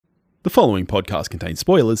The following podcast contains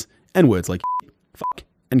spoilers and words like fuck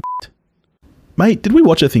and Mate, did we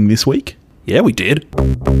watch a thing this week? Yeah, we did.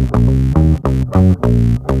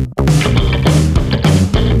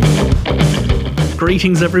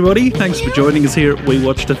 Greetings, everybody. Thanks for joining us here at We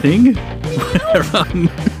Watched a Thing.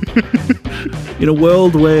 In a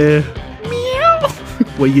world where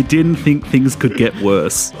you didn't think things could get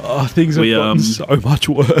worse. Oh, things have gotten so much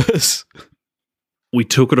worse. We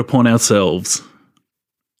took it upon ourselves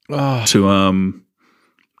to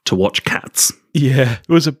watch Cats. Yeah, it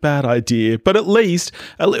was a bad idea. But at least,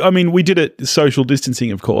 we did it social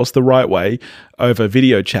distancing, of course, the right way over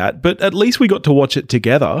video chat. But at least we got to watch it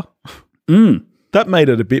together. That made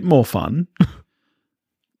it a bit more fun.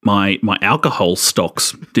 My alcohol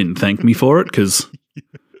stocks didn't thank me for it because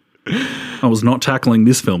I was not tackling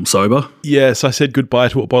this film sober. Yes, I said goodbye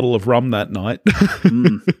to a bottle of rum that night.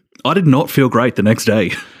 I did not feel great the next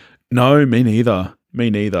day. No, me neither.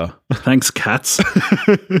 Thanks, Cats.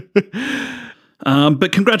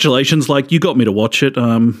 But congratulations, you got me to watch it.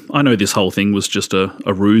 I know this whole thing was just a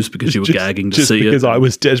ruse because you were gagging to see it. Just because I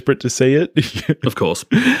was desperate to see it. Of course.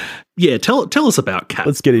 Yeah, tell us about Cats.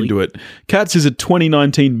 Let's get into it. Cats is a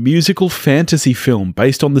 2019 musical fantasy film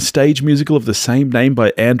based on the stage musical of the same name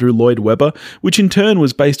by Andrew Lloyd Webber, which in turn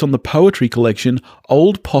was based on the poetry collection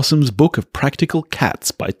Old Possum's Book of Practical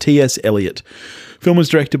Cats by T.S. Eliot. Film was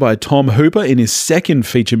directed by Tom Hooper in his second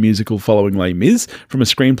feature musical following Les Mis, from a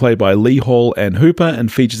screenplay by Lee Hall and Hooper,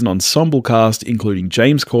 and features an ensemble cast including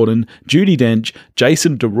James Corden, Judi Dench,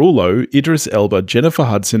 Jason Derulo, Idris Elba, Jennifer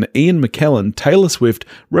Hudson, Ian McKellen, Taylor Swift,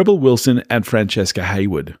 Rebel Wilson, and Francesca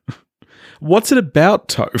Hayward. What's it about,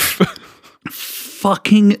 Toph?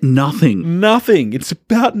 Fucking nothing. Nothing. It's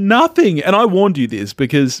about nothing. And I warned you this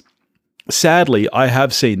because sadly, I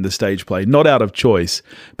have seen the stage play, not out of choice,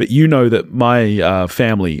 but you know that my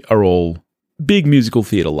family are all big musical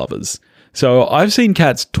theatre lovers. So I've seen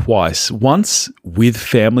Cats twice, once with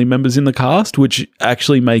family members in the cast, which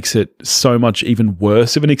actually makes it so much even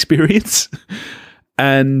worse of an experience.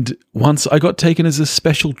 And once I got taken as a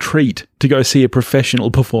special treat to go see a professional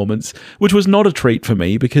performance, which was not a treat for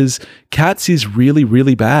me because Cats is really,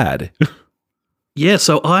 really bad. Yeah,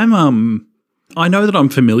 so I know that I'm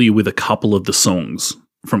familiar with a couple of the songs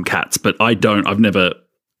from Cats, but I've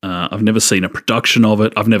never seen a production of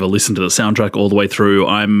it. I've never listened to the soundtrack all the way through.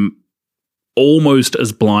 I'm almost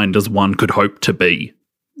as blind as one could hope to be,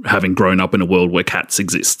 having grown up in a world where Cats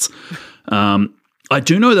exists. I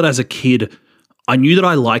do know that as a kid, I knew that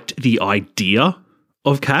I liked the idea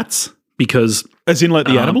of Cats because, as in, like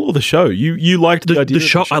the animal or the show. You liked the idea. The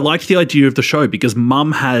show. I liked the idea of the show because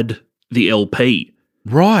Mum had the LP.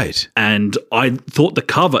 Right. And I thought the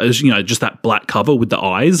cover is, just that black cover with the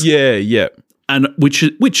eyes. Yeah. And which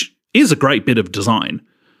is a great bit of design.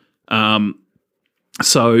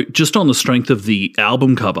 So just on the strength of the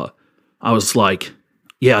album cover, I was like,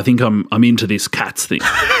 yeah, I think I'm into this Cats thing.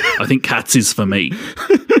 I think Cats is for me.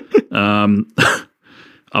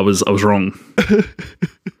 I was wrong.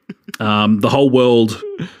 The whole world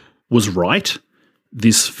was right.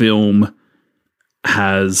 This film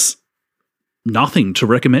has nothing to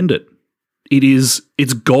recommend it.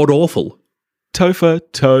 It's god awful.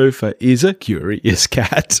 Topher is a curious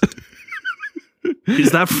cat.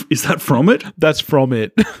 Is that from it? That's from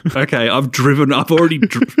it. Okay, I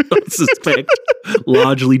suspect,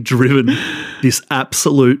 largely driven this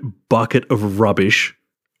absolute bucket of rubbish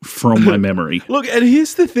from my memory. Look, and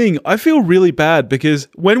here's the thing. I feel really bad because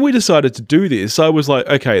when we decided to do this, I was like,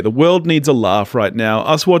 okay, the world needs a laugh right now.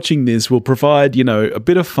 Us watching this will provide, a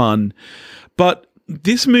bit of fun. But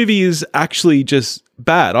this movie is actually just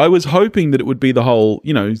bad. I was hoping that it would be the whole,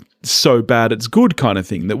 so bad it's good kind of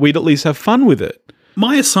thing, that we'd at least have fun with it.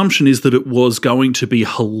 My assumption is that it was going to be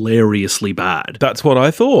hilariously bad. That's what I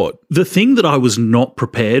thought. The thing that I was not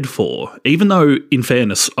prepared for, even though, in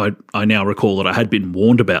fairness, I now recall that I had been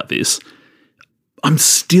warned about this, I'm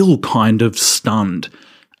still kind of stunned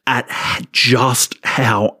at just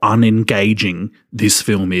how unengaging this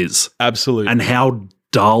film is. Absolutely. And how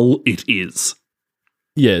dull it is.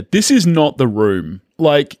 Yeah, this is not The Room.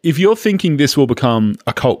 Like, if you're thinking this will become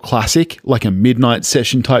a cult classic, like a midnight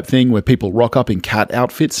session type thing where people rock up in cat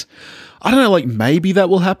outfits, I don't know, maybe that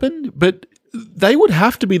will happen, but they would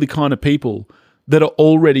have to be the kind of people that are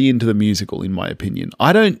already into the musical, in my opinion.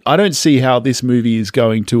 I don't see how this movie is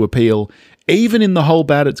going to appeal, even in the whole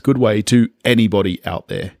bad it's good way, to anybody out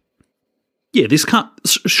there. Yeah, this can't,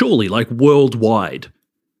 surely, worldwide,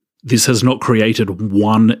 this has not created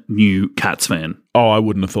one new Cats fan. Oh, I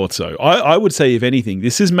wouldn't have thought so. I would say, if anything,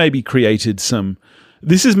 this has maybe taken some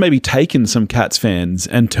Cats fans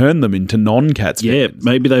and turned them into non-Cats fans. Yeah,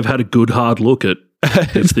 maybe they've had a good hard look at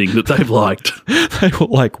this thing that they've liked. They were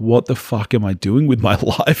like, what the fuck am I doing with my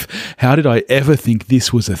life? How did I ever think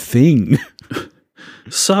this was a thing?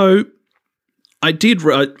 So I did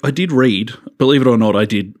read, believe it or not, I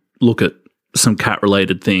did look at some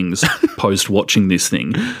cat-related things post-watching this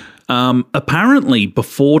thing. Apparently,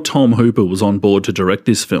 before Tom Hooper was on board to direct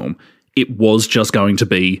this film, it was just going to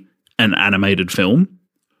be an animated film.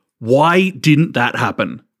 Why didn't that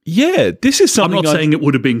happen? Yeah, this is something I'm not saying it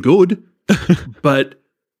would have been good, but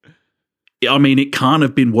I mean, it can't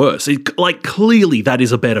have been worse. Clearly that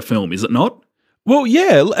is a better film, is it not? Well,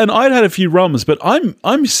 yeah, and I'd had a few rums, but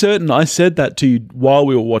I'm certain I said that to you while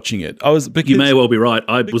we were watching it. You may well be right.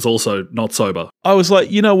 I was also not sober. I was like,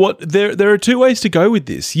 you know what? There are two ways to go with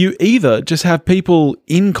this. You either just have people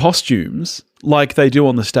in costumes like they do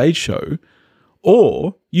on the stage show,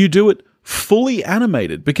 or you do it fully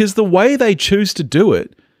animated, because the way they choose to do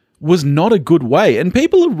it was not a good way. And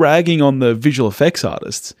people are ragging on the visual effects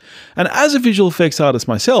artists. And as a visual effects artist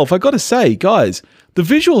myself, I got to say, guys, the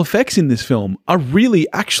visual effects in this film are really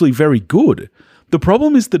actually very good. The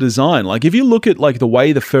problem is the design. Like, if you look at like the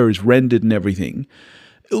way the fur is rendered and everything,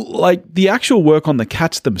 like the actual work on the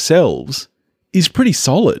cats themselves is pretty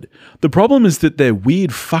solid. The problem is that their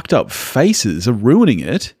weird fucked up faces are ruining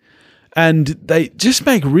it. And they just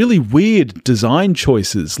make really weird design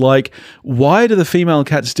choices. Like, why do the female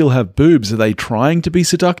cats still have boobs? Are they trying to be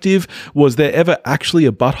seductive? Was there ever actually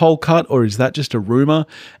a butthole cut, or is that just a rumor?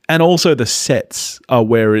 And also the sets are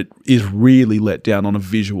where it is really let down on a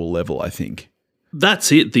visual level, I think.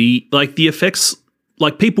 That's it. The effects,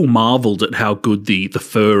 like, people marveled at how good the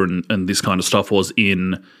fur and this kind of stuff was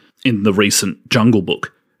in the recent Jungle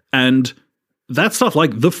Book. And that stuff,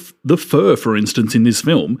 like the fur, for instance, in this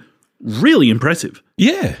film, really impressive.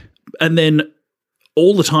 Yeah. And then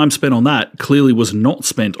all the time spent on that clearly was not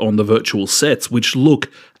spent on the virtual sets, which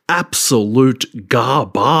look absolute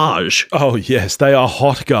garbage. Oh, yes. They are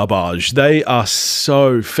hot garbage. They are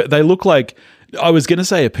so... they look like... I was going to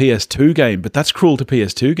say a PS2 game, but that's cruel to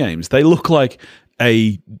PS2 games. They look like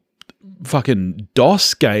a fucking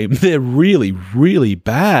DOS game. They're really, really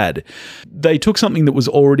bad. They took something that was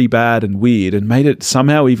already bad and weird and made it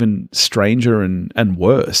somehow even stranger and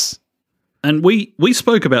worse. And we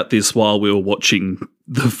spoke about this while we were watching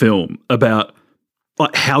the film, about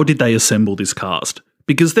like, how did they assemble this cast?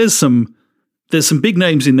 Because there's some big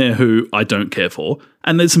names in there who I don't care for,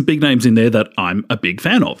 and there's some big names in there that I'm a big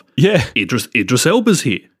fan of. Yeah. Idris Elba's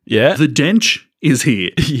here. Yeah. The Dench is here.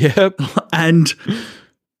 Yep. And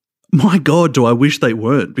my God, do I wish they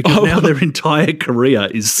weren't, because now their entire career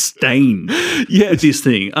is stained with this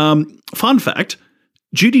thing. Fun fact,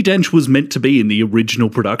 Judi Dench was meant to be in the original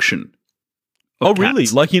production. Oh, really?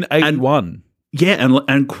 Like in 81?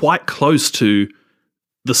 And quite close to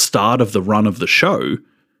the start of the run of the show,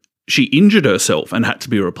 she injured herself and had to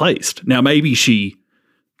be replaced. Now, maybe she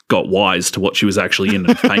got wise to what she was actually in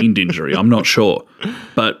and feigned injury. I'm not sure.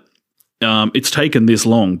 But it's taken this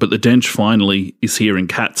long, but the Dench finally is here in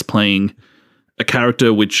Cats, playing a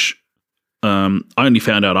character which I only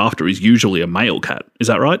found out after is usually a male cat. Is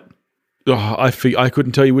that right? Oh, I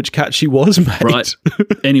couldn't tell you which cat she was, mate. Right.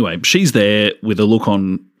 Anyway, she's there with a look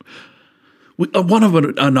on... one of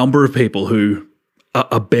a number of people who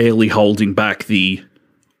are barely holding back the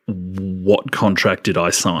what contract did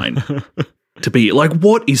I sign to be... Like,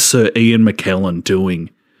 what is Sir Ian McKellen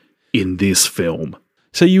doing in this film?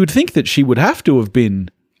 So you would think that she would have to have been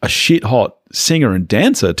a shit-hot singer and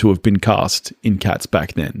dancer to have been cast in Cats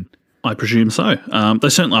back then. I presume so. They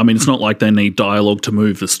certainly... I mean, it's not like they need dialogue to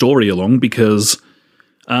move the story along, because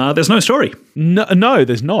there's no story. No,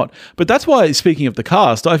 there's not. But that's why, speaking of the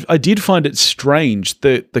cast, I did find it strange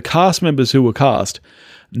that the cast members who were cast,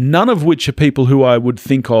 none of which are people who I would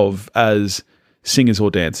think of as singers or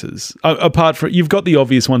dancers. Apart from... You've got the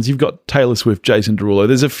obvious ones. You've got Taylor Swift, Jason Derulo.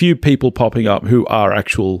 There's a few people popping up who are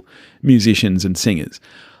actual musicians and singers.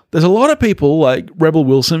 There's a lot of people like Rebel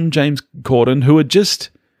Wilson, James Corden, who are just...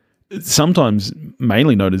 sometimes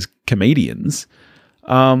mainly known as comedians.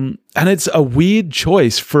 And it's a weird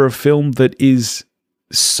choice for a film that is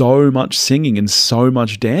so much singing and so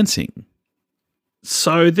much dancing.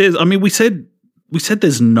 So there's... I mean, we said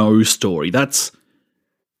there's no story.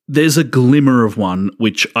 There's a glimmer of one,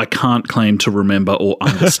 which I can't claim to remember or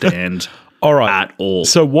understand all right. at all.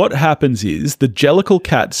 So what happens is the Jellicle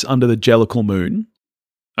cats under the Jellicle moon.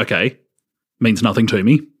 Okay. Means nothing to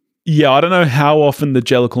me. Yeah, I don't know how often the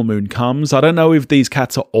Jellicle moon comes. I don't know if these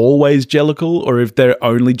cats are always Jellicle or if they're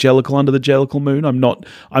only Jellicle under the Jellicle moon. I'm not,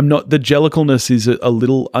 the Jellicleness is a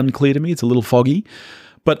little unclear to me. It's a little foggy.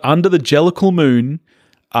 But under the Jellicle moon,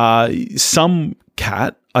 some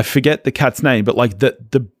cat, I forget the cat's name, but like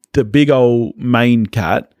the the big old main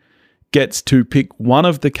cat gets to pick one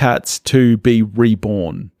of the cats to be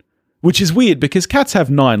reborn, which is weird because cats have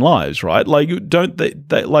 9 lives, right? Like, don't they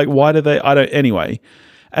like, why do they? I don't, anyway.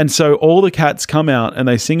 And so all the cats come out and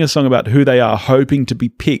they sing a song about who they are hoping to be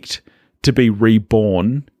picked to be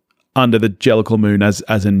reborn under the Jellicle moon as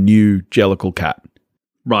a new Jellicle cat.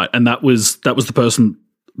 Right, and that was the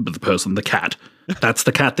cat. That's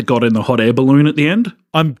the cat that got in the hot air balloon at the end?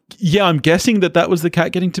 I'm guessing that was the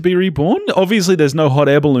cat getting to be reborn. Obviously, there's no hot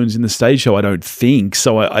air balloons in the stage show, I don't think.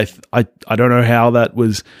 So I don't know how that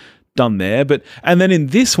was done there. And then in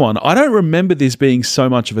this one, I don't remember this being so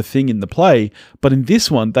much of a thing in the play, but in this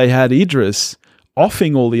one, they had Idris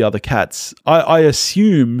offing all the other cats. I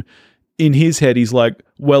assume in his head, he's like,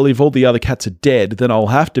 well, if all the other cats are dead, then I'll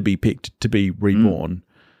have to be picked to be reborn.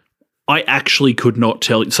 I actually could not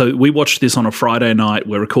tell. So we watched this on a Friday night.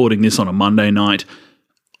 We're recording this on a Monday night.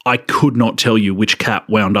 I could not tell you which cat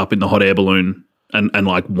wound up in the hot air balloon and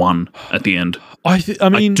like won at the end. I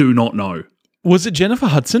do not know. Was it Jennifer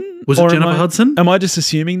Hudson? Hudson? Am I just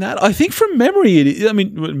assuming that? I think from memory,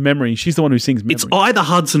 memory, she's the one who sings Memory. It's either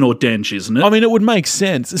Hudson or Dench, isn't it? I mean, it would make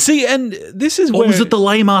sense. See, and this is where... Or was it the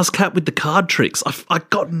lame-ass cat with the card tricks? I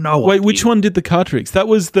got no idea. Wait, which one did the card tricks? That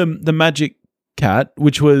was the magic cat,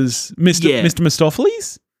 which was Mr.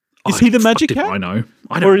 Mistopheles? Is he the magic cat? I know.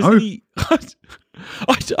 I don't know. Is he...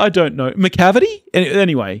 I don't know. McCavity?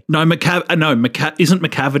 Anyway. No, isn't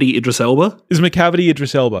McCavity Idris Elba? Is McCavity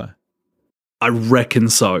Idris Elba? I reckon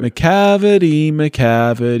so. McCavity.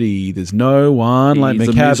 There's no one like McCavity. He's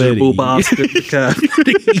a miserable bastard,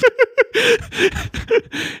 McCavity.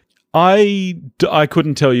 I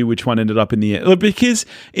couldn't tell you which one ended up in the end. Because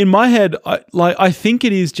in my head, I think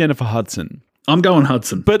it is Jennifer Hudson. I'm going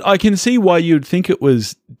Hudson. But I can see why you'd think it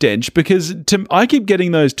was Dench, because I keep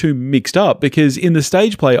getting those two mixed up, because in the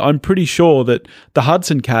stage play, I'm pretty sure that the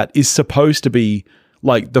Hudson cat is supposed to be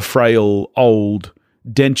like the frail, old,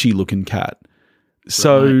 Denchy looking cat.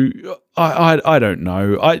 So right. I don't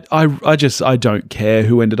know. I don't care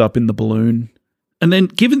who ended up in the balloon. And then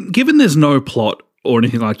given there's no plot or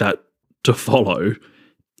anything like that to follow,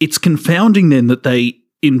 it's confounding then that they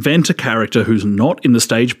invent a character who's not in the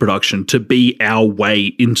stage production to be our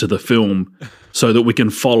way into the film so that we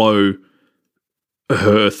can follow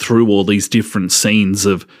her through all these different scenes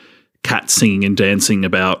of cats singing and dancing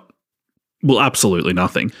about, well, absolutely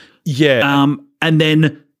nothing. Yeah. And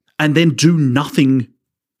then do nothing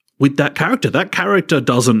with that character. That character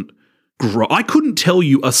doesn't grow. I couldn't tell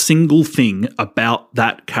you a single thing about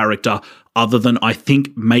that character other than I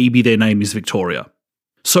think maybe their name is Victoria.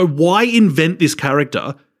 So why invent this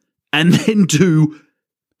character and then do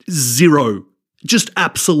zero, just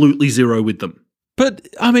absolutely zero with them? But,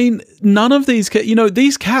 I mean, none of these,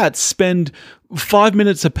 these cats spend 5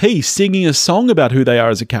 minutes apiece singing a song about who they are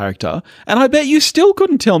as a character, and I bet you still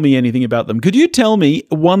couldn't tell me anything about them. Could you tell me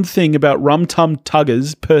one thing about Rum Tum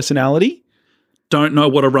Tugger's personality? Don't know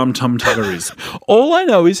what a Rum Tum Tugger is. All I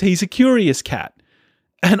know is he's a curious cat.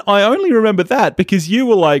 And I only remember that because you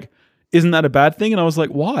were like, isn't that a bad thing? And I was like,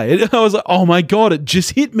 why? And I was like, oh my God, it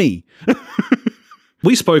just hit me.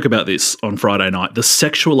 We spoke about this on Friday night. The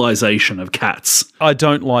sexualization of cats. I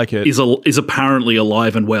don't like it. Is apparently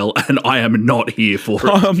alive and well, and I am not here for it.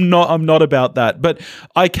 I'm not about that. But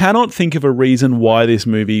I cannot think of a reason why this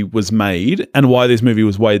movie was made and why this movie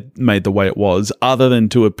was made the way it was, other than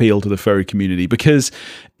to appeal to the furry community. Because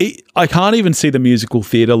I can't even see the musical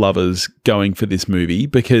theatre lovers going for this movie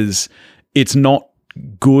because it's not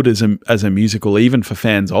good as a musical, even for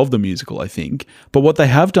fans of the musical, I think. But what they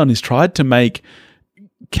have done is tried to make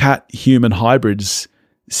cat-human hybrids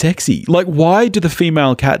sexy. Like, why do the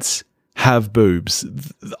female cats have boobs?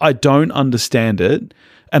 I don't understand it,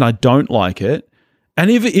 and I don't like it. And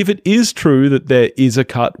if it is true that there is a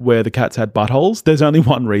cut where the cats had buttholes, there's only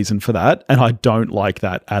one reason for that, and I don't like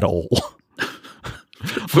that at all.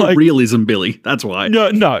 For realism, Billy. That's why.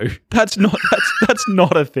 No, that's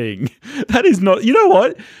not a thing. That is not. You know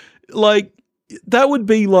what? Like, that would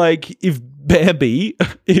be like if Bambi,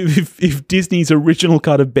 if Disney's original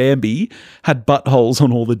cut of Bambi had buttholes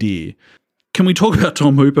on all the deer. Can we talk about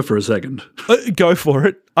Tom Hooper for a second? Go for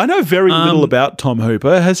it. I know very little about Tom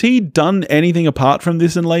Hooper. Has he done anything apart from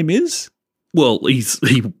this in Les Mis? Well, he's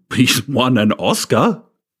won an Oscar.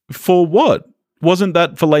 For what? Wasn't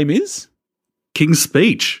that for Les Mis? King's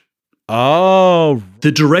Speech. Oh.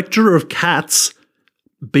 The director of Cats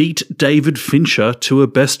beat David Fincher to a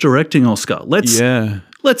Best Directing Oscar.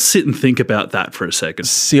 Let's sit and think about that for a second.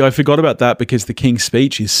 See, I forgot about that because The King's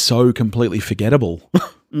Speech is so completely forgettable.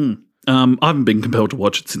 I haven't been compelled to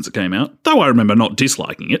watch it since it came out, though I remember not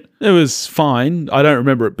disliking it. It was fine. I don't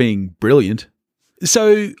remember it being brilliant.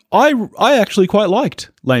 So I actually quite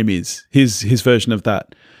liked Les Mis, his version of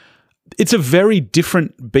that. It's a very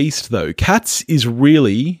different beast, though. Cats is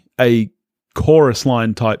really a chorus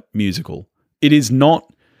line type musical. It is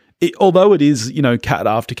not, although it is, cat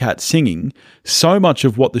after cat singing, so much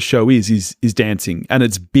of what the show is dancing, and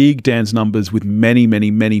it's big dance numbers with many,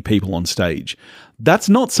 many, many people on stage. That's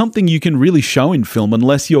not something you can really show in film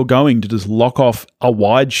unless you're going to just lock off a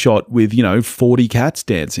wide shot with, 40 cats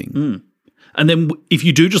dancing. Mm. And then if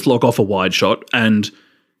you do just lock off a wide shot and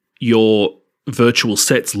your virtual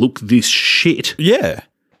sets look this shit. Yeah.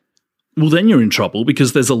 Well, then you're in trouble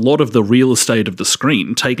because there's a lot of the real estate of the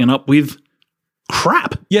screen taken up with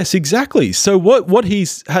crap. Yes, exactly. So what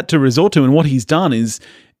he's had to resort to and what he's done is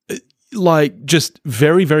just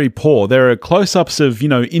very, very poor. There are close-ups of,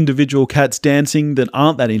 individual cats dancing that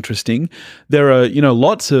aren't that interesting. There are,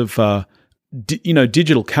 lots of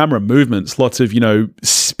digital camera movements, lots of,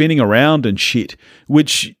 spinning around and shit,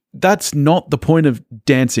 which that's not the point of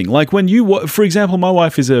dancing. Like when for example, my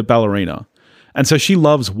wife is a ballerina, and so she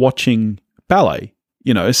loves watching ballet,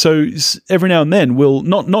 so every now and then we'll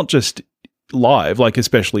not just live, like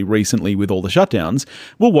especially recently with all the shutdowns,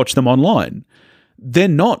 we'll watch them online. They're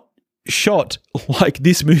not shot like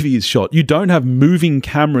this movie is shot. You don't have moving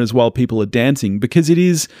cameras while people are dancing because it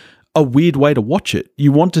is a weird way to watch it.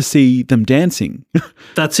 You want to see them dancing.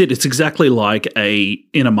 That's it. It's exactly like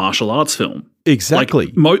in a martial arts film.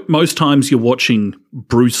 Exactly. Like most times you're watching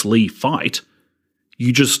Bruce Lee fight,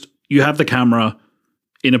 you have the camera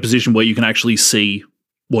in a position where you can actually see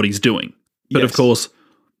what he's doing. But of course,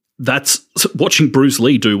 that's watching Bruce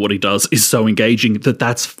Lee do what he does is so engaging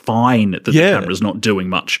that's fine that the camera's not doing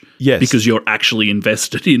much. Yes. Because you're actually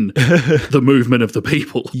invested in the movement of the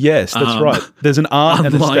people. Yes, that's right. There's an art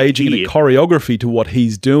and a staging and a choreography to what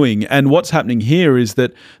he's doing. And what's happening here is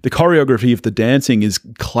that the choreography of the dancing is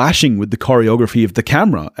clashing with the choreography of the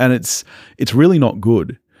camera. And it's really not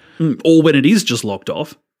good. Or when it is just locked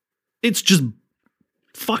off, it's just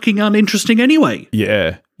fucking uninteresting anyway.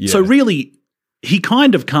 Yeah. So really, he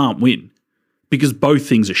kind of can't win because both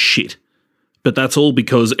things are shit. But that's all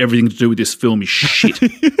because everything to do with this film is shit.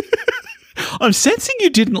 I'm sensing you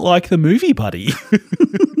didn't like the movie, buddy.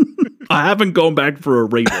 I haven't gone back for a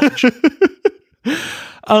rewatch.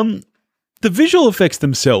 The visual effects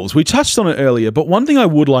themselves, we touched on it earlier, but one thing I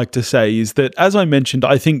would like to say is that, as I mentioned,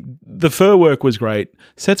 I think the fur work was great.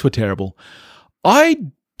 Sets were terrible. I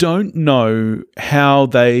don't know how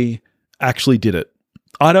they actually did it.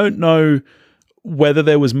 I don't know whether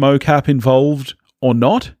there was mocap involved or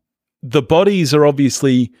not. The bodies are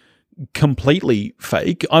obviously completely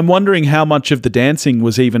fake. I'm wondering how much of the dancing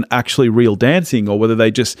was even actually real dancing, or whether they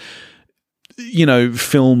just,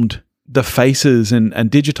 filmed the faces and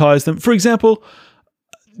digitized them. For example,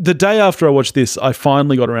 the day after I watched this, I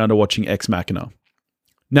finally got around to watching Ex Machina.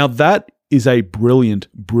 Now that is a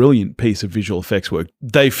brilliant, brilliant piece of visual effects work.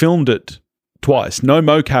 They filmed it twice, no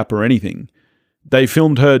mocap or anything. They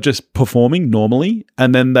filmed her just performing normally,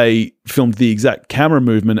 and then they filmed the exact camera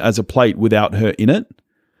movement as a plate without her in it.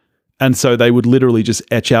 And so they would literally just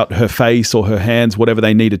etch out her face or her hands, whatever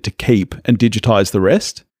they needed to keep, and digitize the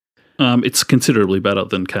rest. It's considerably better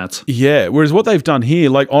than Cats. Yeah, whereas what they've done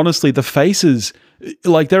here, honestly, the faces,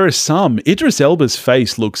 there are some. Idris Elba's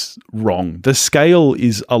face looks wrong. The scale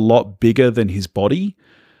is a lot bigger than his body.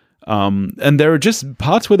 And there are just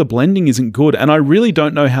parts where the blending isn't good, and I really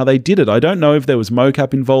don't know how they did it. I don't know if there was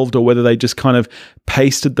mocap involved or whether they just kind of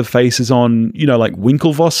pasted the faces on, like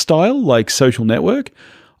Winklevoss style, like Social Network.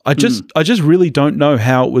 I just really don't know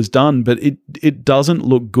how it was done, but it doesn't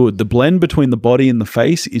look good. The blend between the body and the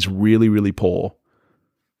face is really, really poor.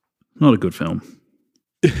 Not a good film.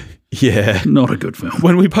 Yeah. Not a good film.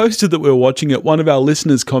 When we posted that we were watching it, one of our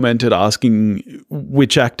listeners commented asking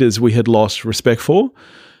which actors we had lost respect for.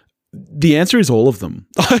 The answer is all of them.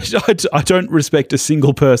 I don't respect a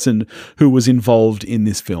single person who was involved in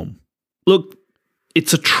this film. Look,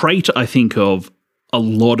 it's a trait, I think, of a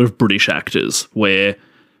lot of British actors where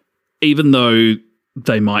even though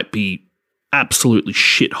they might be absolutely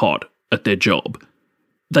shit hot at their job,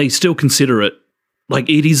 they still consider it like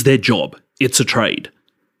it is their job. It's a trade.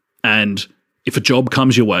 And if a job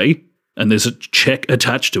comes your way and there's a check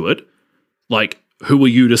attached to it, who are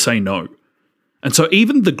you to say no? And so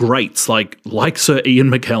even the greats, like Sir Ian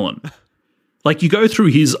McKellen, you go through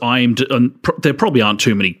his IMDb, and there probably aren't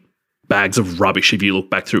too many bags of rubbish if you look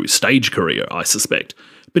back through his stage career, I suspect.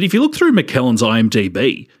 But if you look through McKellen's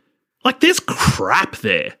IMDb, there's crap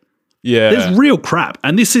there. Yeah. There's real crap.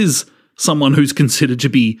 And this is someone who's considered to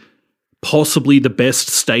be possibly the best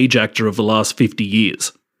stage actor of the last 50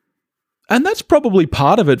 years. And that's probably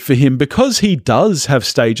part of it for him because he does have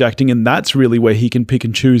stage acting, and that's really where he can pick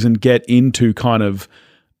and choose and get into kind of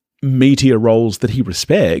meatier roles that he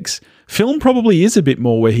respects. Film probably is a bit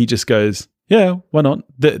more where he just goes, yeah, why not?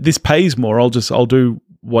 This pays more. I'll do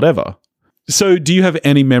whatever. So do you have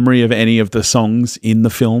any memory of any of the songs in the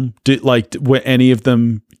film? Were any of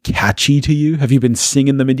them catchy to you? Have you been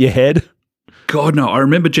singing them in your head? God, no. I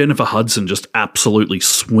remember Jennifer Hudson just absolutely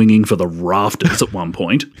swinging for the rafters at one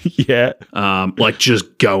point. Yeah.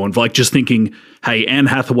 Just going, just thinking, hey, Anne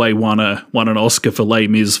Hathaway won an Oscar for Les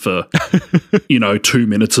Mis for, 2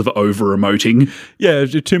 minutes of over-emoting. Yeah,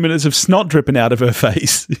 2 minutes of snot dripping out of her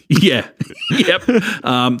face. Yeah. Yep.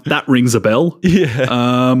 That rings a bell.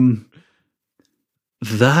 Yeah.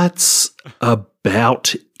 That's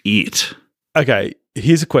about it. Okay,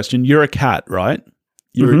 here's a question. You're a cat, right?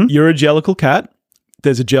 You're a Jellicle cat.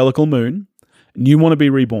 There's a Jellicle moon, and you want to be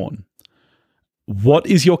reborn. What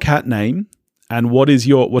is your cat name, and what's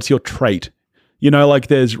your trait?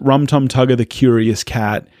 There's Rum Tum Tugger, the curious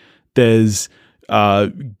cat. There's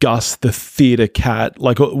Gus, the theater cat.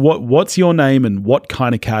 What's your name, and what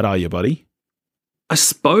kind of cat are you, buddy? I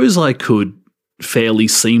suppose I could fairly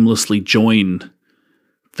seamlessly join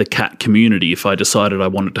the cat community if I decided I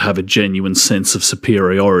wanted to have a genuine sense of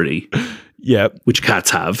superiority. Yeah, which cats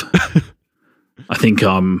have. I think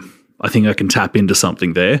I can tap into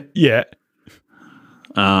something there. Yeah.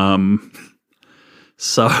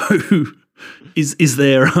 So is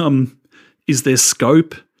there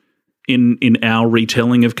scope in our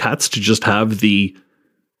retelling of cats to just have the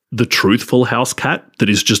truthful house cat that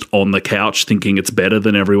is just on the couch thinking it's better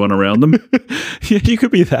than everyone around them? Yeah, you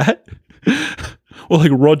could be that. Or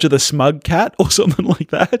like Roger the Smug cat or something like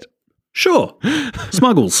that. Sure.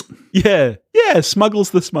 Smuggles. Yeah,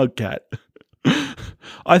 Smuggles the Smug cat.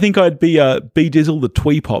 I think I'd be Dizzle the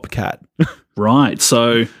Twee Pop cat. Right,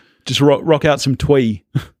 so... Just rock out some twee.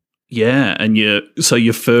 Yeah, and your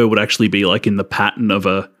fur would actually be like in the pattern of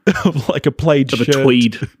a... like a plaid shirt. Of a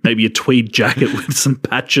tweed, maybe a tweed jacket with some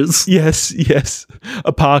patches. Yes.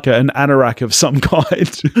 A parka, an anorak of some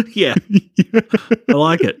kind. Yeah. I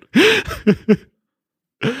like it.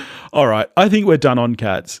 All right, I think we're done on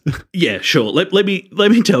cats. Yeah, sure. Let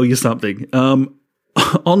me tell you something.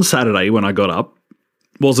 On Saturday when I got up,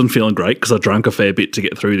 wasn't feeling great because I drank a fair bit to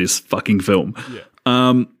get through this fucking film.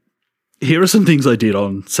 Yeah. Here are some things I did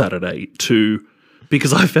on Saturday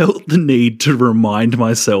because I felt the need to remind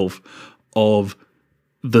myself of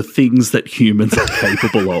the things that humans are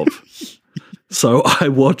capable of. So I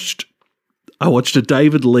watched a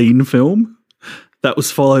David Lean film. That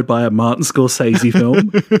was followed by a Martin Scorsese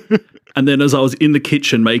film. And then as I was in the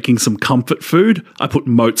kitchen making some comfort food, I put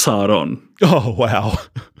Mozart on. Oh, wow.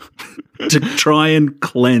 To try and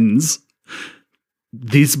cleanse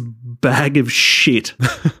this bag of shit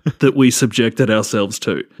that we subjected ourselves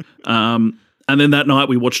to. And then that night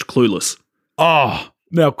we watched Clueless. Oh,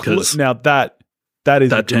 now that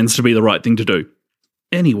tends to be the right thing to do.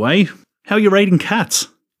 Anyway, how are you rating cats?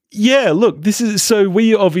 Yeah, look, so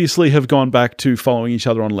we obviously have gone back to following each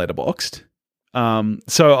other on Letterboxd.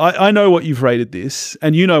 So I know what you've rated this,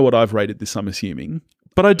 and you know what I've rated this, I'm assuming.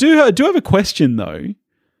 But I do have a question, though.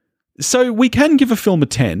 So we can give a film a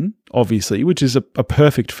 10, obviously, which is a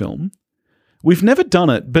perfect film. We've never done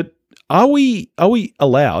it, but are we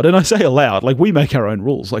allowed, and I say allowed, like we make our own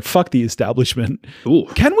rules, like fuck the establishment. Ooh.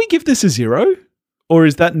 Can we give this a 0? Or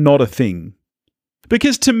is that not a thing?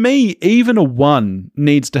 Because to me, even a 1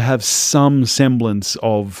 needs to have some semblance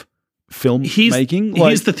of film making.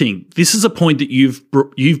 Here's the thing. This is a point that you've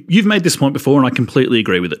made this point before, and I completely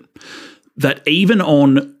agree with it. That even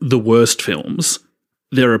on the worst films,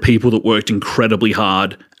 there are people that worked incredibly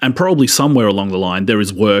hard, and probably somewhere along the line there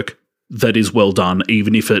is work that is well done,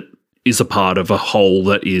 even if it is a part of a whole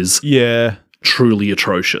that is truly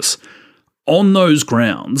atrocious. On those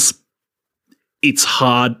grounds, it's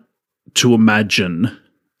hard to imagine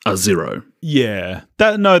a 0. Yeah,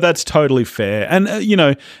 that's totally fair. And,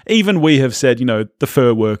 even we have said, the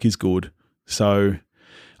fur work is good. So,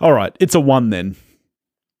 all right, it's a 1 then.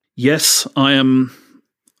 Yes, I am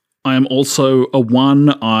also a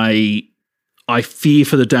 1. I fear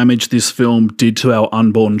for the damage this film did to our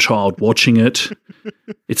unborn child watching it.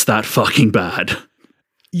 It's that fucking bad.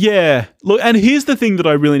 Yeah. Look, and here's the thing that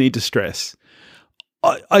I really need to stress.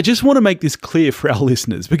 I just want to make this clear for our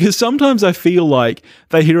listeners, because sometimes I feel like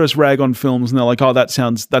they hear us rag on films and they're like, "Oh, that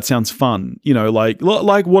sounds fun," like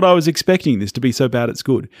what I was expecting this to be so bad it's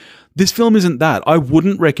good. This film isn't that. I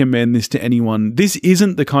wouldn't recommend this to anyone. This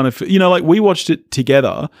isn't the kind of like we watched it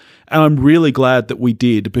together, and I'm really glad that we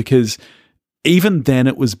did, because even then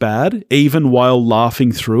it was bad. Even while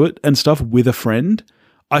laughing through it and stuff with a friend,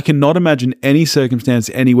 I cannot imagine any circumstance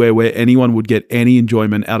anywhere where anyone would get any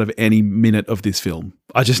enjoyment out of any minute of this film.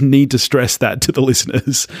 I just need to stress that to the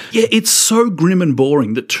listeners. Yeah, it's so grim and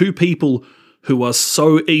boring that two people who are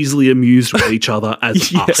so easily amused with each other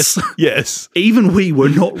as us. Yes. Even we were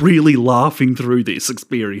not really laughing through this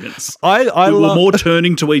experience. We were more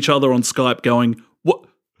turning to each other on Skype going,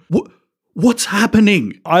 what's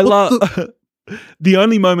happening? The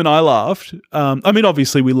only moment I laughed, I mean,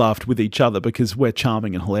 obviously we laughed with each other because we're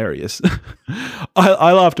charming and hilarious.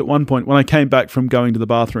 I laughed at one point when I came back from going to the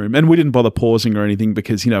bathroom, and we didn't bother pausing or anything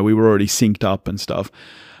because, we were already synced up and stuff.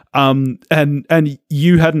 And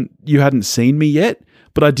you hadn't seen me yet,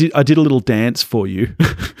 but I did a little dance for you.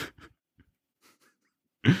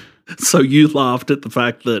 So you laughed at the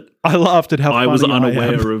fact that I laughed at how I was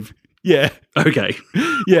unaware of. Yeah. Okay.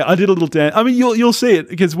 Yeah, I did a little dance. I mean, you'll see it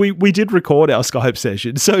because we did record our Skype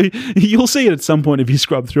session, so you'll see it at some point if you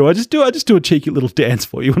scrub through. I just do a cheeky little dance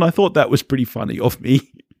for you, and I thought that was pretty funny of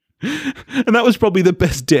me. And that was probably the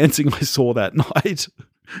best dancing I saw that night.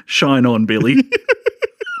 Shine on, Billy.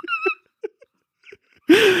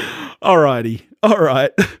 Alrighty. All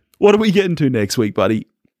right. What are we getting to next week, buddy?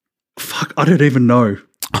 Fuck, I don't even know.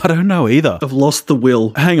 I don't know either. I've lost the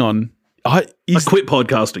will. Hang on. I quit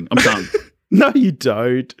podcasting. I'm done. No, you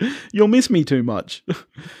don't. You'll miss me too much.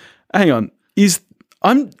 Hang on.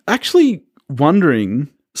 I'm actually wondering.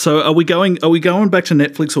 So are we going back to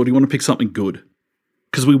Netflix, or do you want to pick something good?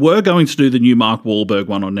 Because we were going to do the new Mark Wahlberg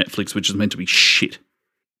one on Netflix, which is meant to be shit.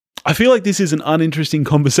 I feel like this is an uninteresting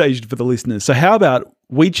conversation for the listeners. So how about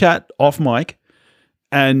we chat off mic,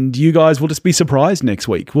 and you guys will just be surprised next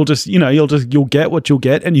week. We'll just, you'll get what you'll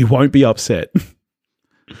get, and you won't be upset.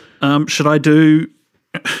 Should I do?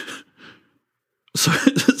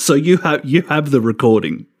 So you have the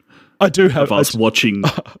recording. I do have of us watching.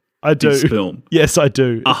 I do. This film. Yes, I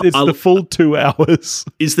do. It's the full 2 hours.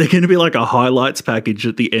 Is there going to be like a highlights package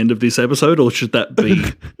at the end of this episode, or should that be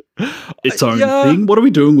its own thing? What are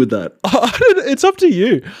we doing with that? It's up to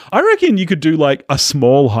you. I reckon you could do like a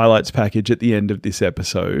small highlights package at the end of this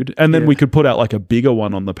episode, and then we could put out like a bigger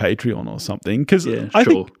one on the Patreon or something. Because I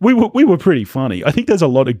think we were pretty funny. I think there's a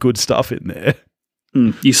lot of good stuff in there.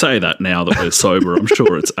 You say that now that we're sober. I'm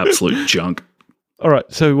sure it's absolute junk. All right,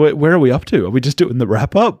 so where are we up to? Are we just doing the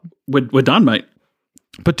wrap up? We're done, mate.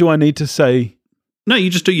 But do I need to say? No,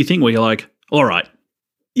 you just do your thing where you're like, all right.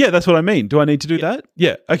 Yeah, that's what I mean. Do I need to do that?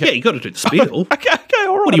 Yeah. Okay. Yeah, you got to do the spiel. Okay.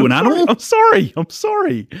 All right. What are you, an animal? I'm sorry.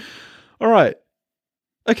 All right.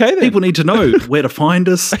 Okay, then. People need to know where to find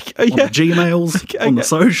us on the Gmails, on the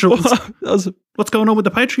socials. What's going on with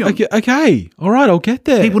the Patreon? Okay. All right, I'll get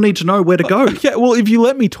there. People need to know where to go. Okay, well, if you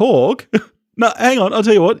let me talk. No, hang on. I'll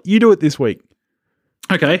tell you what. You do it this week.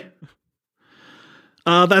 Okay.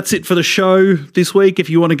 That's it for the show this week. If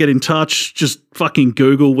you want to get in touch, just fucking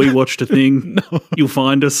Google We Watched a Thing. No. You'll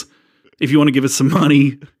find us. If you want to give us some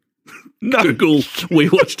money, Google We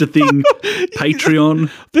Watched a Thing.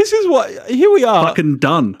 Patreon. This is what, here we are. Fucking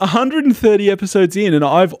done. 130 episodes in, and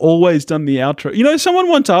I've always done the outro. Someone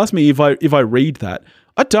once asked me if I read that.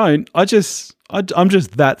 I don't. I'm just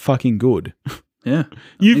that fucking good. Yeah,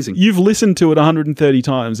 amazing. You've listened to it 130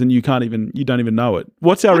 times and you don't even know it.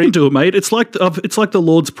 What's our? I can do it, mate. It's like the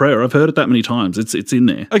Lord's Prayer. I've heard it that many times. It's in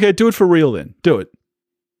there. Okay, do it for real then. Do it.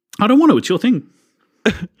 I don't want to. It's your thing.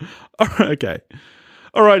 All right, okay.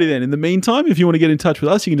 Alrighty then. In the meantime, if you want to get in touch with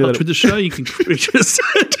us, you can do that with the show. You can reach us.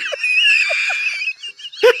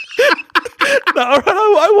 No, all right,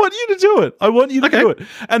 I want you to do it. I want you to do it.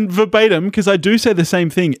 And verbatim, because I do say the same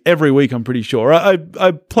thing every week, I'm pretty sure. I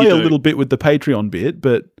play a little bit with the Patreon bit,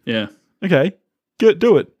 but... Yeah. Okay,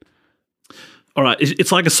 do it. All right,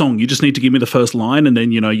 it's like a song. You just need to give me the first line and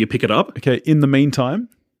then, you pick it up. Okay, in the meantime...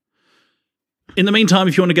 In the meantime,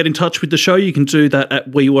 if you want to get in touch with the show, you can do that at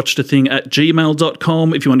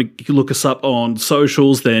wewatchedathing@gmail.com. If you want to look us up on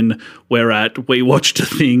socials, then we're at We Watched a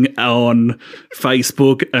Thing on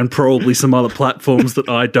Facebook and probably some other platforms that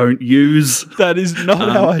I don't use. That is not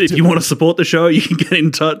how I do it. If you want to support the show, you can get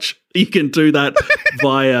in touch. You can do that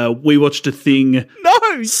via We Watched a Thing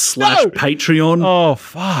 /Patreon. Oh,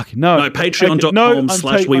 fuck. No.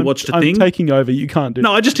 Patreon.com/ We Watched a Thing. I'm taking over. You can't do that.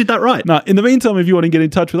 No, I just did that right. No, in the meantime, if you want to get in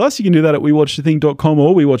touch with us, you can do that at wewatchedathing.com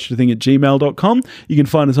or wewatchedathing@gmail.com. You can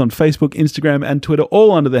find us on Facebook, Instagram, and Twitter,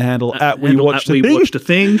 all under the handle at We Watched a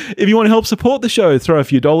Thing. If you want to help support the show, throw a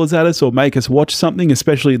few dollars at us or make us watch something,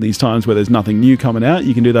 especially in these times where there's nothing new coming out,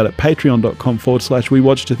 you can do that at patreon.com/We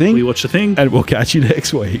Watched a Thing. We Watched a Thing. And we'll catch you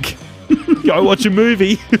next week. Go watch a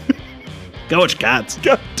movie. Go watch Cats.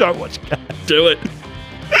 Don't watch Cats. Do it.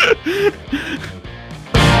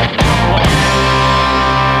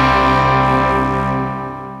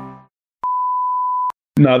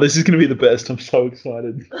 No, this is going to be the best. I'm so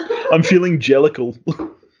excited. I'm feeling jellical.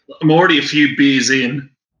 I'm already a few beers in.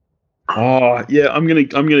 Oh yeah, I'm gonna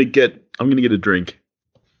get a drink.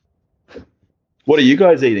 What are you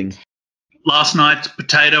guys eating? Last night's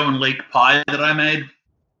potato and leek pie that I made.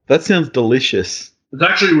 That sounds delicious. It's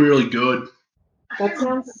actually really good. That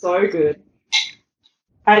sounds so good.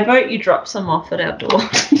 I vote you drop some off at our door.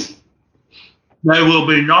 There will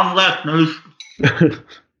be none left, Moose.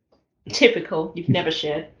 Typical. You've never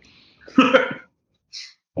shared.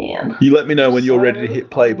 Man. You let me know when you're ready to hit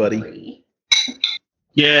play, buddy.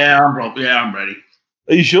 Yeah, I'm ready.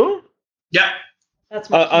 Are you sure? Yep. That's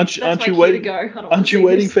my aren't you waiting? Aren't you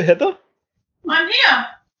waiting for Heather? I'm here.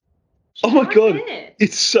 Oh my god,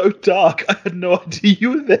 it's so dark. I had no idea you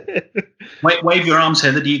were there. Wave your arms,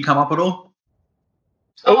 Heather. Do you come up at all?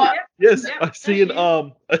 Oh, yes, Yep, I see an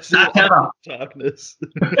arm. I see an arm in darkness.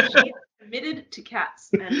 She is committed to cats,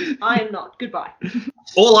 and I am not. Goodbye.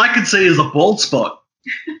 All I can see is a bald spot.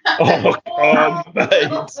 Oh god,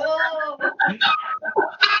 mate.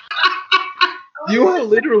 You are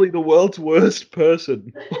literally the world's worst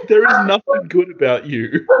person. There is nothing good about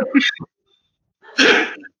you.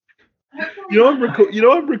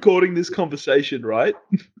 I'm recording this conversation, right?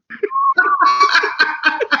 I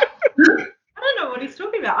don't know what he's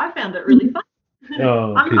talking about. I found it really fun.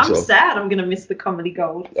 Oh, I'm sad I'm going to miss the comedy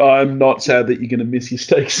gold. I'm not sad that you're going to miss your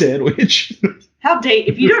steak sandwich. How deep?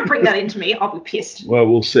 If you don't bring that into me, I'll be pissed. Well,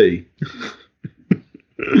 we'll see.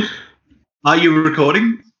 Are you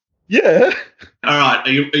recording? Yeah. All right. Are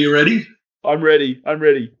you ready? I'm ready.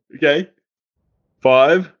 Okay.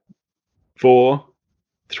 5, 4,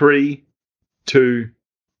 3, 2,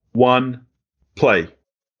 1, play.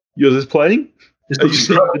 Yours is playing? Are you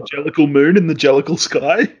seeing the Jellicle moon in the Jellicle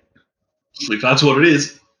sky? If that's what it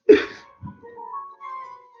is.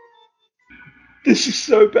 This is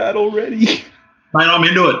so bad already. Mate, I'm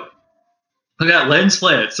into it. Look at that lens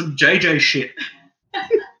flare. Some JJ shit.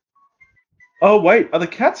 Oh, wait. Are the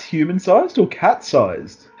cats human-sized or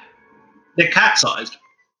cat-sized? They're cat-sized.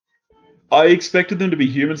 I expected them to be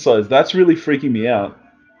human-sized. That's really freaking me out.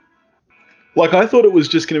 Like, I thought it was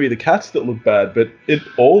just going to be the cats that look bad, but it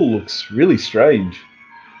all looks really strange.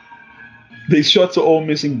 These shots are all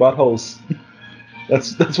missing buttholes.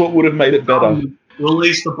 That's what would have made it better.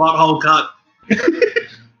 Release the butthole cut.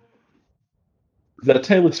 Is that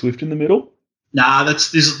Taylor Swift in the middle? Nah,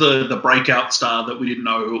 this is the breakout star that we didn't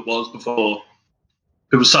know who it was before.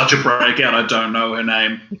 It was such a breakout, I don't know her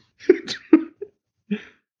name.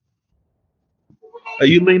 Are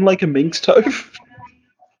you lean like a minx toph?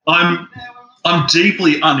 I'm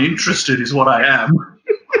deeply uninterested is what I am.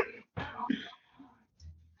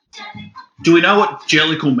 Do we know what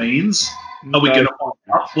Jellicle means? Are we going to find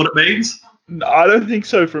out what it means? No, I don't think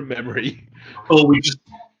so from memory. Or we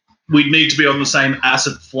need to be on the same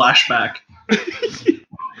acid flashback.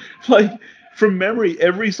 Like, from memory,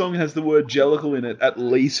 every song has the word Jellicle in it at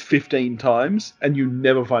least 15 times, and you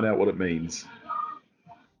never find out what it means.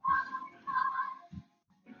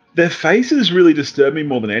 Their faces really disturb me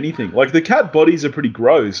more than anything. Like, the cat bodies are pretty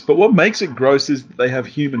gross, but what makes it gross is that they have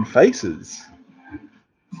human faces.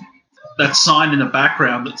 That sign in the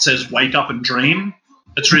background that says "Wake up and dream."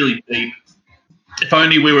 It's really deep. If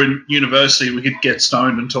only we were in university, we could get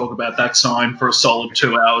stoned and talk about that sign for a solid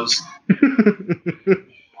 2 hours.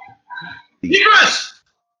 Egress!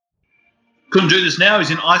 Couldn't do this now.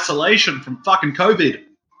 He's in isolation from fucking COVID.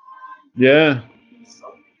 Yeah.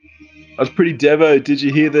 I was pretty devo. Did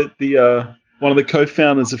you hear that the one of the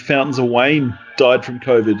co-founders of Fountains of Wayne died from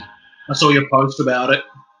COVID? I saw your post about it.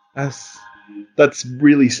 That's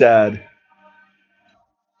really sad.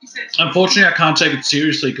 Unfortunately, I can't take it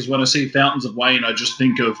seriously because when I see Fountains of Wayne, I just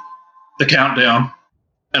think of the countdown,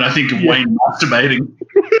 and I think of Wayne masturbating.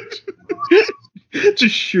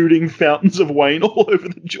 Just shooting Fountains of Wayne all over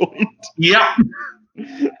the joint. Yep.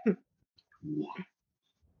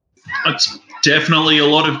 It's definitely a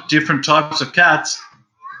lot of different types of cats.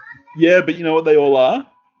 Yeah, but you know what they all are?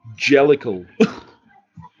 Jellicle.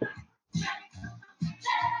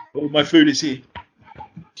 Oh, my food is here.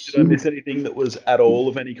 Did I miss anything that was at all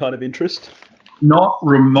of any kind of interest? Not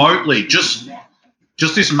remotely. Just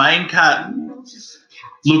this main cat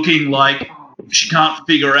looking like she can't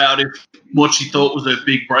figure out if what she thought was her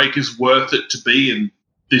big break is worth it to be in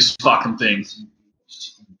this fucking thing.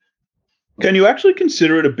 Can you actually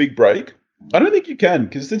consider it a big break? I don't think you can,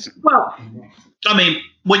 because this... Well, I mean,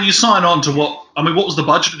 when you sign on to what was the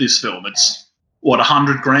budget of this film? It's, what,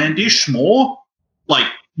 $100,000-ish more? Like,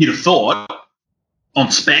 you'd have thought, on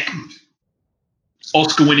spec.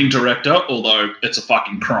 Oscar-winning director, although it's a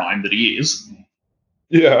fucking crime that he is.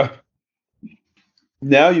 Yeah.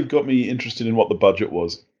 Now you've got me interested in what the budget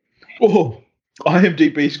was. Oh,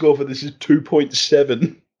 IMDb score for this is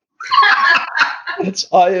 2.7. That's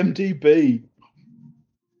IMDb.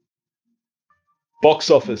 Box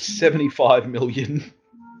office, 75 million.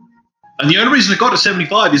 And the only reason it got to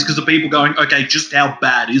 75 is because of people going, okay, just how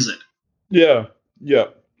bad is it? Yeah.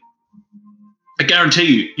 I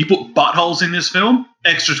guarantee you put buttholes in this film,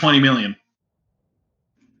 extra 20 million.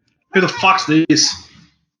 Who the fuck's this?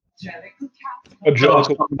 A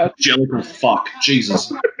Jellicle. Jellicle fuck.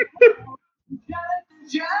 Jesus.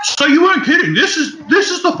 So you weren't kidding. This is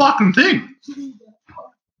the fucking thing.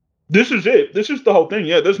 This is it. This is the whole thing.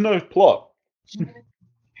 Yeah, there's no plot.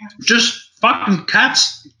 Just fucking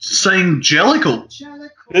cats saying Jellicle.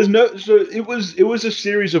 There's no. So it was a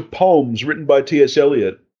series of poems written by T.S.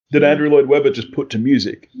 Eliot that Andrew Lloyd Webber just put to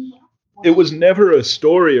music. It was never a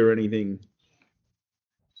story or anything.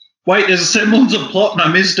 Wait, there's a semblance of plot and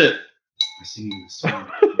I missed it.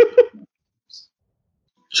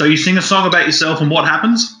 So you sing a song about yourself and what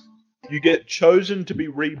happens? You get chosen to be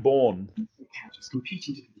reborn.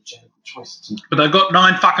 But they've got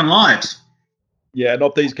 9 fucking lives. Yeah,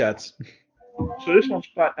 not these cats. So this one's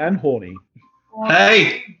fat and horny.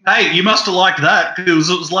 Hey, you must have liked that. It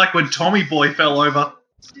was like when Tommy Boy fell over.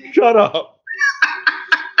 Shut up.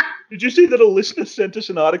 Did you see that a listener sent us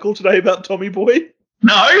an article today about Tommy Boy?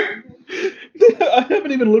 No? I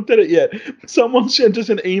haven't even looked at it yet. Someone sent us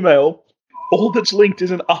an email. All that's linked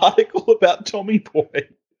is an article about Tommy Boy.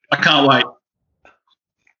 I can't wait.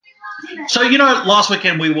 So, last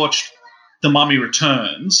weekend we watched The Mummy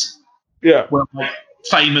Returns. Yeah. Well,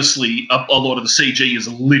 famously, a lot of the CG is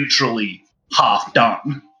literally half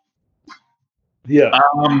done. Yeah.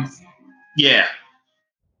 Yeah.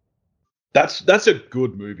 That's a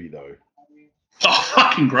good movie, though. Oh,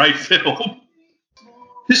 fucking great film.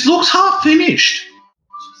 This looks half finished.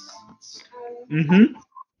 Mm-hmm.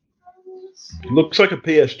 Looks like a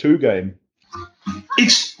PS2 game.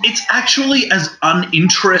 It's actually as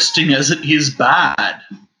uninteresting as it is bad.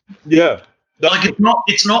 Yeah. Like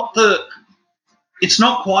it's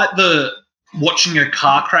not quite the watching a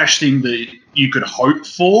car crash thing that you could hope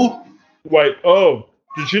for. Wait,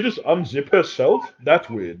 did she just unzip herself? That's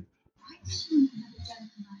weird.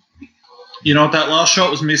 You know what that last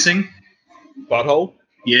shot was missing? Butthole?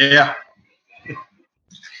 Yeah.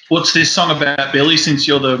 What's this song about, Billy, since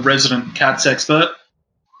you're the resident cats expert?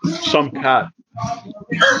 Some cat.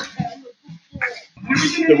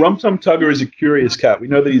 The Rum Tum Tugger is a curious cat. We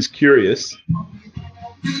know that he's curious.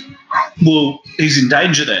 Well, he's in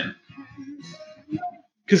danger then.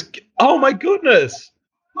 Because, oh my goodness!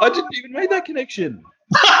 I didn't even make that connection.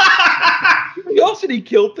 Curiosity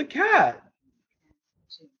killed the cat.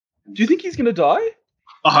 Do you think he's going to die?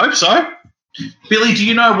 I hope so. Billy, do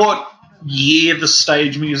you know what year the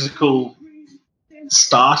stage musical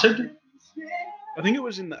started? I think it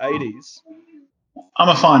was in the 80s. I'm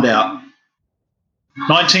going to find out.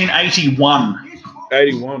 1981.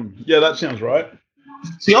 81. Yeah, that sounds right.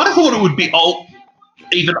 See, I thought it would be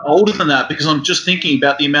even older than that because I'm just thinking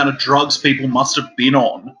about the amount of drugs people must have been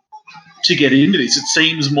on to get into this. It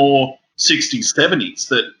seems more 60s, 70s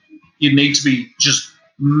that you need to be just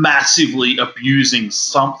massively abusing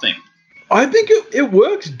something. I think it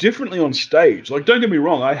works differently on stage. Like, don't get me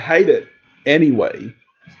wrong, I hate it anyway.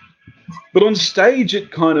 But on stage,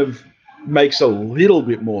 it kind of makes a little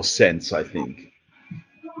bit more sense, I think.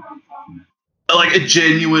 Like a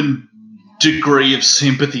genuine degree of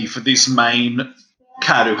sympathy for this main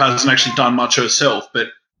cat who hasn't actually done much herself, but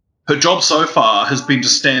her job so far has been to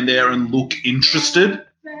stand there and look interested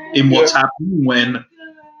in what's happening when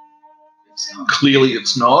clearly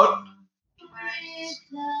it's not.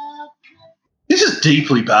 This is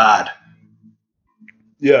deeply bad.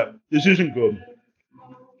 Yeah, this isn't good.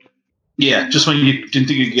 Yeah, just when you didn't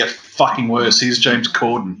think it could get fucking worse, here's James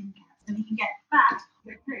Corden.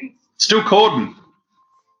 Still Corden.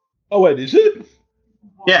 Oh, wait, is it?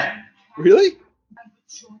 Yeah. Really?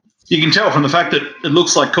 You can tell from the fact that it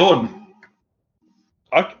looks like Corden.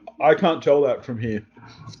 I can't tell that from here.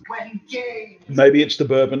 Maybe it's the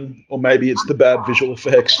bourbon, or maybe it's the bad visual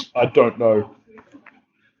effects. I don't know.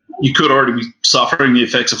 You could already be suffering the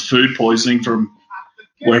effects of food poisoning from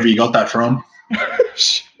wherever you got that from.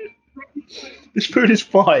 This food is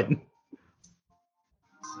fine.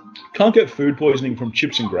 Can't get food poisoning from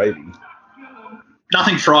chips and gravy.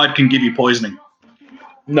 Nothing fried can give you poisoning.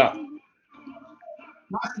 No.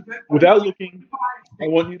 Without looking, I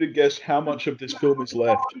want you to guess how much of this film is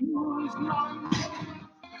left.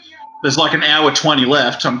 There's like an hour 20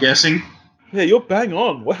 left, I'm guessing. Yeah, you're bang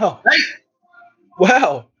on. Wow. Hey!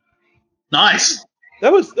 Wow. Nice.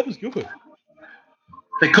 That was good.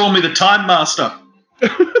 They call me the Time Master.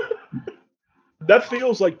 That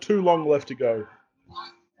feels like too long left to go.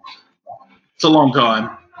 It's a long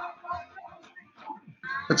time.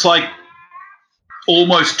 It's like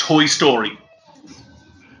almost Toy Story.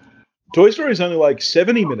 Toy Story is only like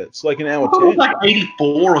 70 minutes, like an hour It's 10. like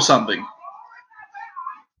 84 or something.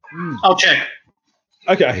 I'll check.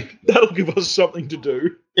 Okay, that'll give us something to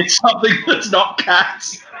do. It's something that's not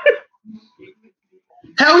Cats.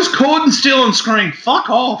 How is Corden still on screen? Fuck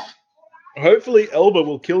off. Hopefully Elba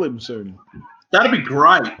will kill him soon. That'd be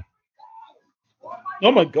great.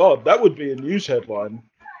 Oh my god, that would be a news headline.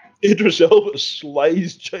 Idris Elba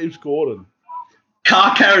slays James Corden.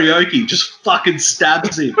 Car karaoke just fucking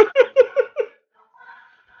stabs him.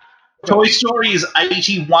 Toy Story is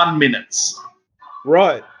 81 minutes.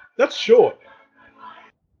 Right, that's short.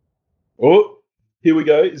 Oh, here we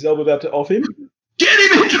go. Is Elba about to off him?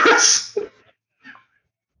 Get him, Idris!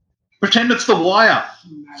 Pretend it's The Wire.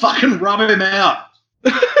 Fucking rub him out.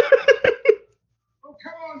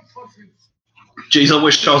 Jeez, I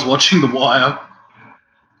wish I was watching The Wire.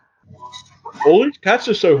 All these cats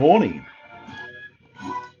are so horny.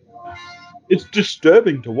 It's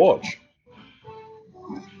disturbing to watch.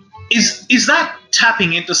 Is that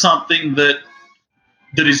tapping into something that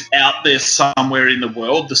is out there somewhere in the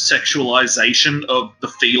world, the sexualization of the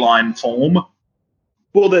feline form?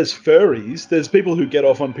 Well, there's furries. There's people who get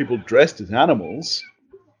off on people dressed as animals.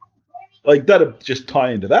 Like, that'd just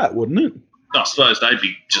tie into that, wouldn't it? I suppose they'd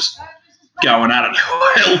be just going at it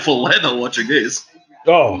hell for leather watching this.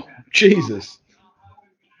 Oh, Jesus.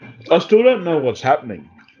 I still don't know what's happening.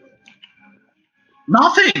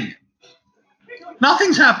 Nothing.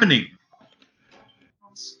 Nothing's happening.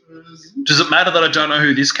 Does it matter that I don't know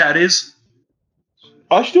who this cat is?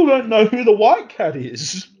 I still don't know who the white cat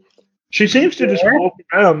is. She seems to just walk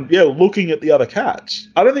around, looking at the other cats.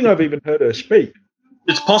 I don't think I've even heard her speak.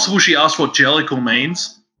 It's possible she asked what Jellicle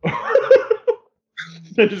means.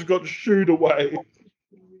 They just got shooed away.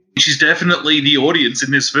 She's definitely the audience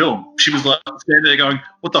in this film. She was like standing there going,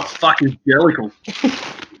 "What the fuck is Jellicle?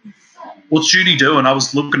 What's Judy doing?" I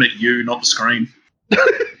was looking at you, not the screen.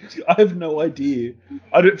 I have no idea.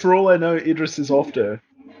 For all I know, Idris is off her.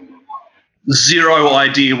 Zero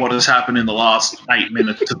idea what has happened in the last 8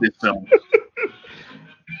 minutes of this film.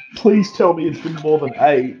 Please tell me it's been more than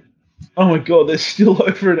 8. Oh my god, there's still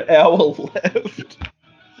over an hour left.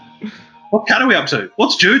 What cat are we up to?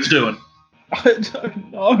 What's Jude's doing? I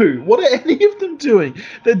don't know. What are any of them doing?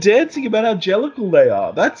 They're dancing about how jellicle they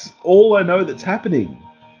are. That's all I know that's happening.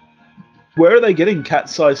 Where are they getting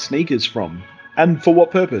cat-sized sneakers from? And for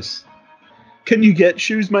what purpose? Can you get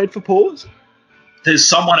shoes made for paws? There's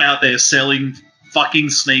someone out there selling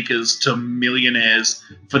fucking sneakers to millionaires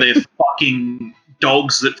for their fucking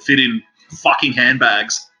dogs that fit in fucking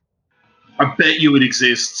handbags. I bet you it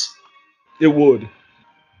exists. It would.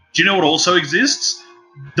 Do you know what also exists?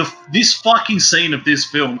 This fucking scene of this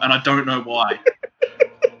film, and I don't know why.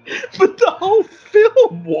 But the whole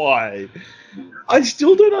film, why? I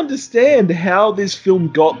still don't understand how this film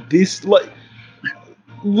got this, let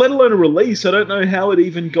alone a release. I don't know how it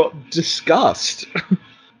even got discussed.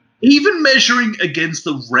 Even measuring against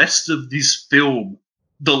the rest of this film,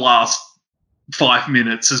 the last 5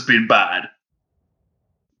 minutes has been bad.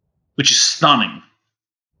 Which is stunning.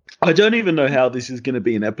 I don't even know how this is going to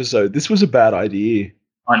be an episode. This was a bad idea.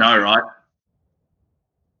 I know, right?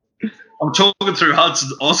 I'm talking through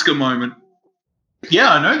Hudson's Oscar moment.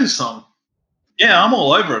 Yeah, I know this song. Yeah, I'm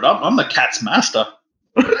all over it. I'm the cat's master.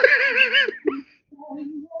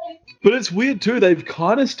 But it's weird too. They've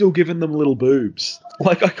kind of still given them little boobs.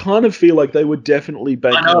 Like, I kind of feel like they would definitely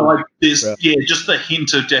bake. I know, like there's just the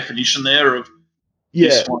hint of definition there of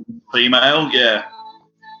this one female. Yeah.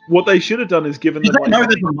 What they should have done is given them. I know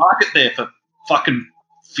there's a market there for fucking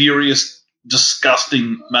furious,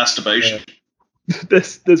 disgusting masturbation. Yeah.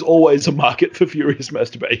 There's always a market for furious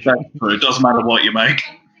masturbation. That's true. It doesn't matter what you make.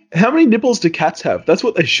 How many nipples do cats have? That's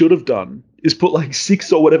what they should have done. Is put like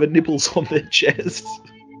 6 or whatever nipples on their chest.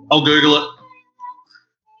 I'll Google it.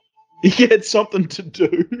 Yeah, it's something to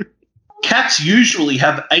do. Cats usually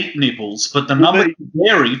have 8 nipples, but the numbers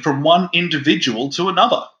vary from one individual to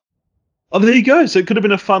another. Oh, there you go. So it could have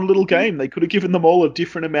been a fun little game. They could have given them all a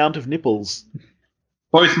different amount of nipples.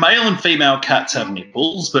 Both male and female cats have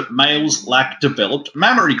nipples, but males lack developed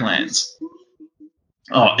mammary glands.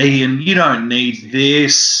 Oh, Ian, you don't need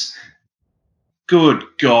this. Good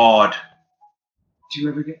God. Do you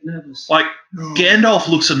ever get nervous? Like, Gandalf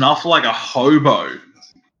looks enough like a hobo.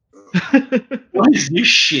 What is this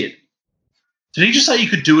shit? Did he just say you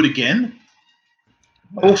could do it again?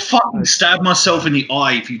 I'll fucking stab myself in the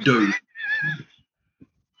eye if you do.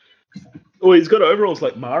 Oh, he's got overalls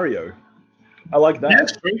like Mario. I like that.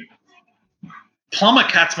 That's true. Plumber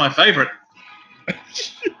Cat's my favourite.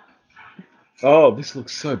 Oh, this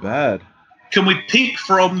looks so bad. Can we pick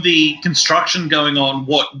from the construction going on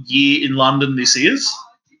what year in London this is?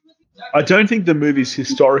 I don't think the movie's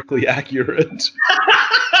historically accurate.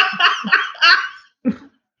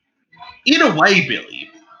 In a way, Billy,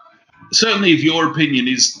 certainly if your opinion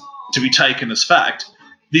is to be taken as fact,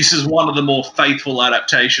 this is one of the more faithful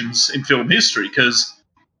adaptations in film history, because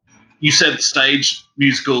you said the stage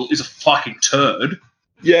musical is a fucking turd.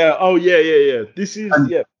 Yeah, oh yeah. This is,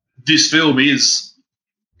 yeah. This film is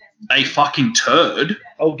a fucking turd.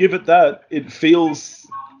 I'll give it that.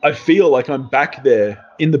 I feel like I'm back there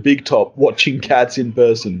in the big top watching Cats in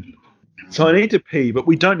person. So I need to pee, but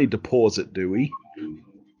we don't need to pause it, do we?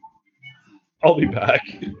 I'll be back.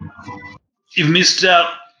 You've missed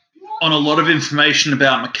out on a lot of information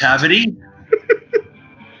about McCavity.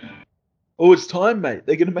 Oh, it's time, mate.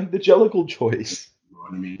 They're going to make the Jellicle choice.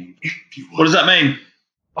 What does that mean?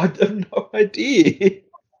 I have no idea.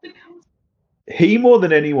 He, more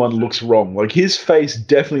than anyone, looks wrong. Like, his face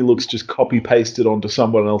definitely looks just copy-pasted onto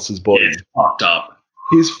someone else's body. Yeah, it's fucked up.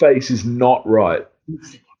 His face is not right.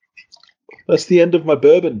 That's the end of my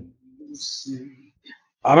bourbon.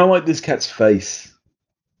 I don't like this cat's face.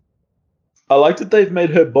 I like that they've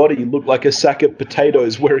made her body look like a sack of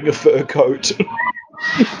potatoes wearing a fur coat.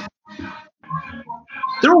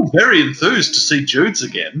 They're all very enthused to see Jude's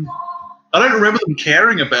again. I don't remember them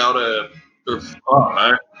caring about I don't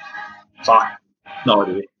know. Fuck. No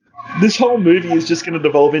idea. This whole movie is just going to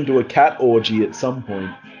devolve into a cat orgy at some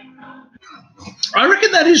point. I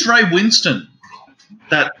reckon that is Ray Winston.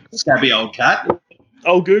 That scabby old cat.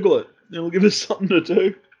 I'll Google it. It'll give us something to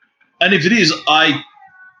do. And if it is, I'm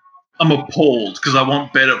appalled because I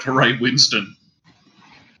want better for Ray Winston.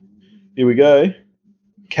 Here we go.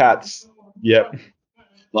 Cats. Yep.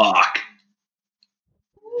 Fuck.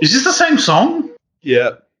 Is this the same song?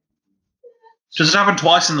 Yep. Does it happen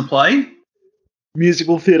twice in the play?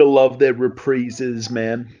 Musical theatre love their reprises,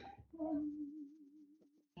 man.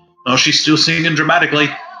 Oh, she's still singing dramatically.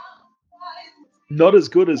 Not as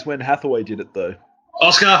good as when Hathaway did it, though.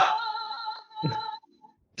 Oscar!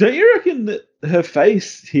 Don't you reckon that her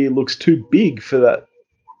face here looks too big for that,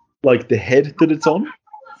 like, the head that it's on?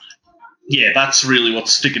 Yeah, that's really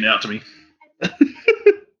what's sticking out to me.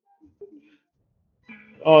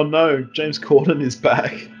 Oh no, James Corden is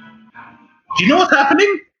back. Do you know what's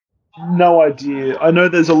happening? No idea. I know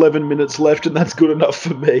there's 11 minutes left and that's good enough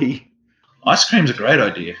for me. Ice cream's a great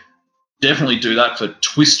idea. Definitely do that for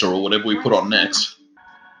Twister or whatever we put on next.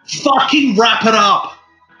 Fucking wrap it up!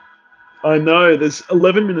 I know, there's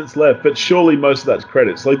 11 minutes left, but surely most of that's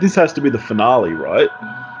credits. Like, this has to be the finale, right?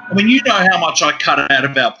 I mean, you know how much I cut out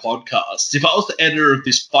of our podcasts. If I was the editor of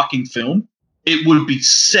this fucking film, it would be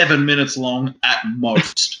 7 minutes long at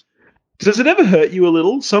most. Does it ever hurt you a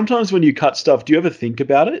little? Sometimes when you cut stuff, do you ever think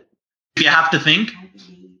about it? If you have to think,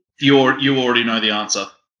 you already know the answer.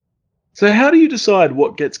 So how do you decide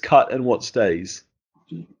what gets cut and what stays?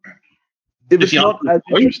 If it's not as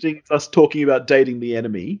interesting as us talking about dating the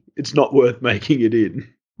enemy, it's not worth making it in.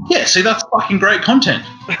 Yeah, see, that's fucking great content.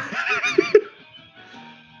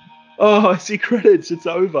 Oh, I see credits. It's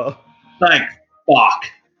over. Thank fuck.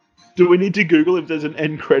 Do we need to Google if there's an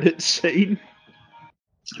end credits scene?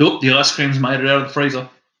 Oh, the ice cream's made it out of the freezer.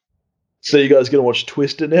 So you guys going to watch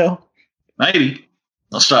Twister now? Maybe.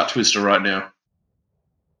 I'll start Twister right now.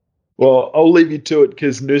 Well, I'll leave you to it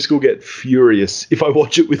because Noosk will get furious if I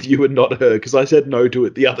watch it with you and not her because I said no to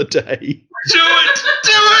it the other day. Do it!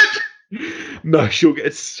 Do it! No, she'll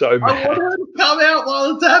get so mad. I want her to come out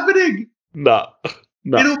while it's happening. Nah.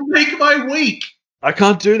 It'll make my week. I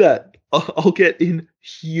can't do that. I'll get in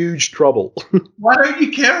huge trouble. Why don't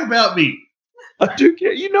you care about me? I do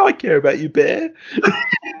care. You know I care about you, Bear.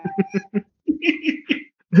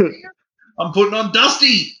 I'm putting on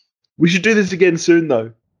Dusty. We should do this again soon,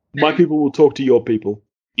 though. My people will talk to your people.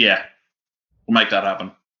 Yeah, we'll make that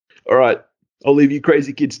happen. All right. I'll leave you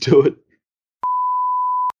crazy kids to it.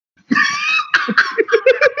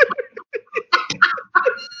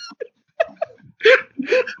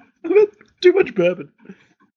 Too much bourbon.